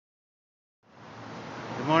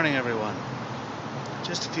morning, everyone.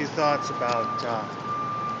 Just a few thoughts about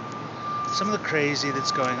some of the crazy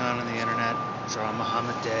that's going on the internet. Draw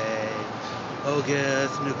Muhammad Day,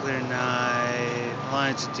 Ogith, Nuclear Night,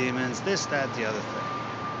 Alliance of Demons, this, that, the other thing.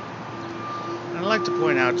 And I'd like to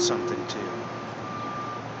point out something to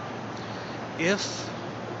you.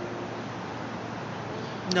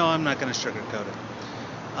 No, I'm not going to sugarcoat it.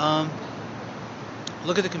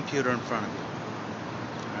 Look at the computer in front of you,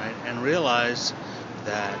 right, and realize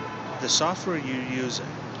that the software you're using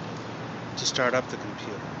to start up the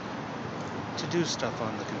computer, to do stuff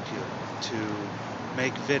on the computer, to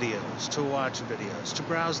make videos, to watch videos, to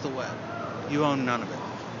browse the web, you own none of it.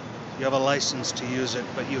 You have a license to use it,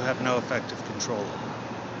 but you have no effective control over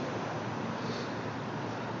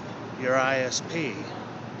it. Your ISP,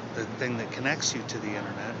 the thing that connects you to the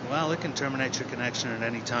internet, well, it can terminate your connection at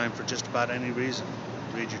any time for just about any reason.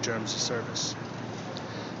 Read your terms of service.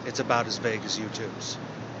 It's about as vague as YouTube's.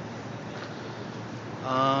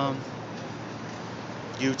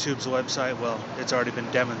 YouTube's website, well, it's already been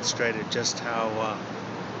demonstrated just how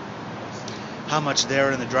much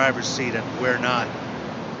they're in the driver's seat and we're not.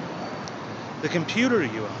 The computer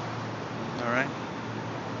you own, all right?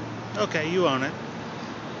 Okay, you own it.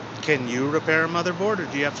 Can you repair a motherboard, or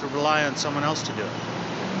do you have to rely on someone else to do it?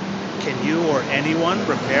 Can you or anyone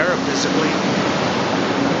repair a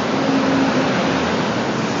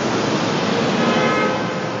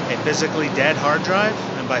physically dead hard drive?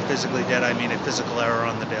 And by physically dead, I mean a physical error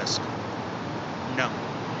on the disk. No.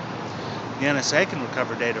 The NSA can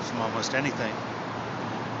recover data from almost anything.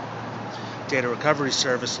 Data recovery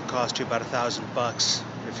service will cost you about $1,000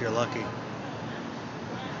 if you're lucky.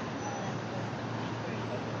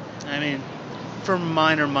 I mean, for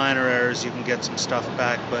minor errors, you can get some stuff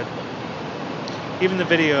back, but even the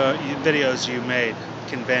videos you made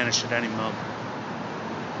can vanish at any moment.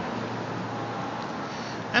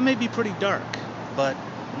 That may be pretty dark, but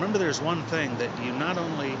remember, there's one thing that you not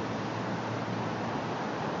only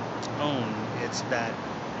own, it's that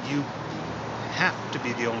you have to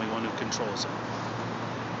be the only one who controls it.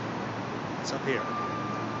 It's up here.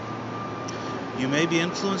 You may be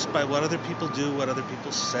influenced by what other people do, what other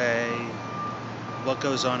people say, what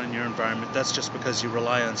goes on in your environment. That's just because you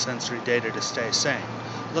rely on sensory data to stay sane.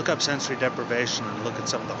 Look up sensory deprivation and look at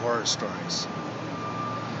some of the horror stories.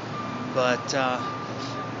 But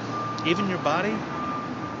even your body,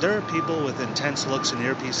 there are people with intense looks and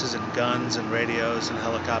earpieces and guns and radios and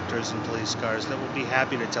helicopters and police cars that will be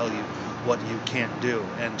happy to tell you what you can't do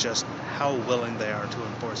and just how willing they are to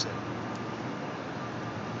enforce it.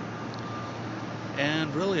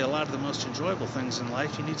 And really, a lot of the most enjoyable things in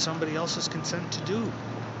life, you need somebody else's consent to do.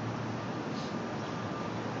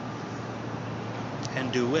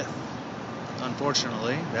 And do with.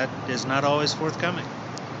 Unfortunately, that is not always forthcoming.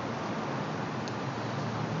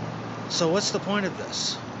 So what's the point of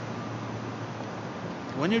this?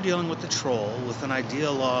 When you're dealing with a troll, with an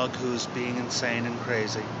ideologue who's being insane and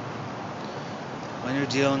crazy, when you're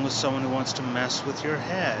dealing with someone who wants to mess with your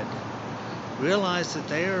head, realize that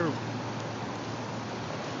they are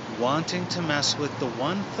wanting to mess with the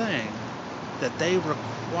one thing that they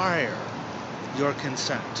require your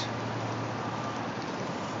consent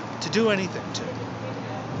to do anything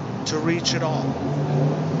to reach at all,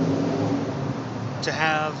 to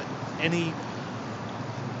have any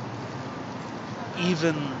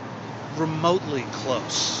even remotely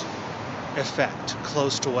close effect,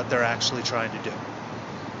 close to what they're actually trying to do.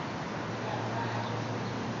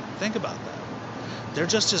 Think about that. They're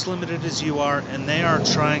just as limited as you are, and they are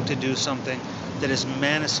trying to do something that is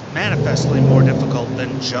manifestly more difficult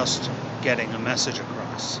than just getting a message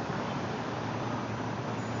across.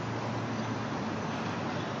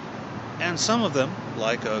 And some of them,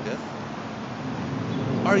 like Ogith,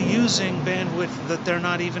 are using bandwidth that they're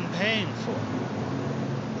not even paying for.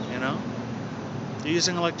 You know? They're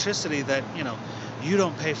using electricity that, you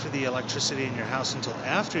don't pay for the electricity in your house until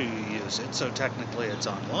after you use it, so technically it's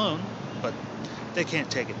on loan, but they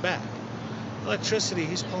can't take it back. Electricity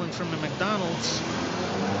he's pulling from a McDonald's,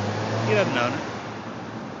 he doesn't own it.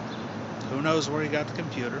 Who knows where he got the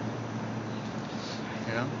computer?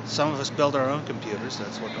 Some of us build our own computers.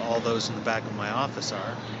 That's what all those in the back of my office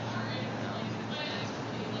are.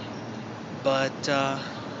 But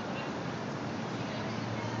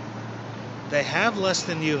they have less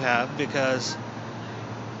than you have, because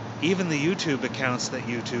even the YouTube accounts that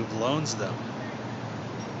YouTube loans them,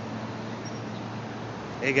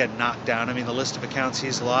 they get knocked down. I mean, the list of accounts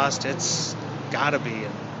he's lost, it's gotta be,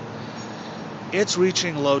 it's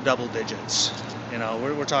reaching low double digits.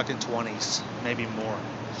 We're talking 20s, maybe more.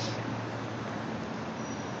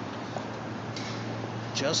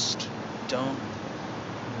 Just don't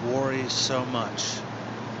worry so much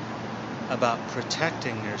about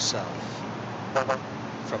protecting yourself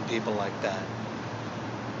from people like that,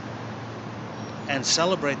 and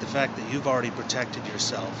celebrate the fact that you've already protected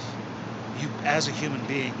yourself. You, as a human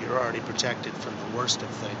being, you're already protected from the worst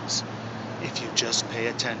of things if you just pay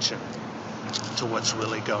attention to what's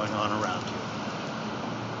really going on around you.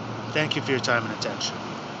 Thank you for your time and attention.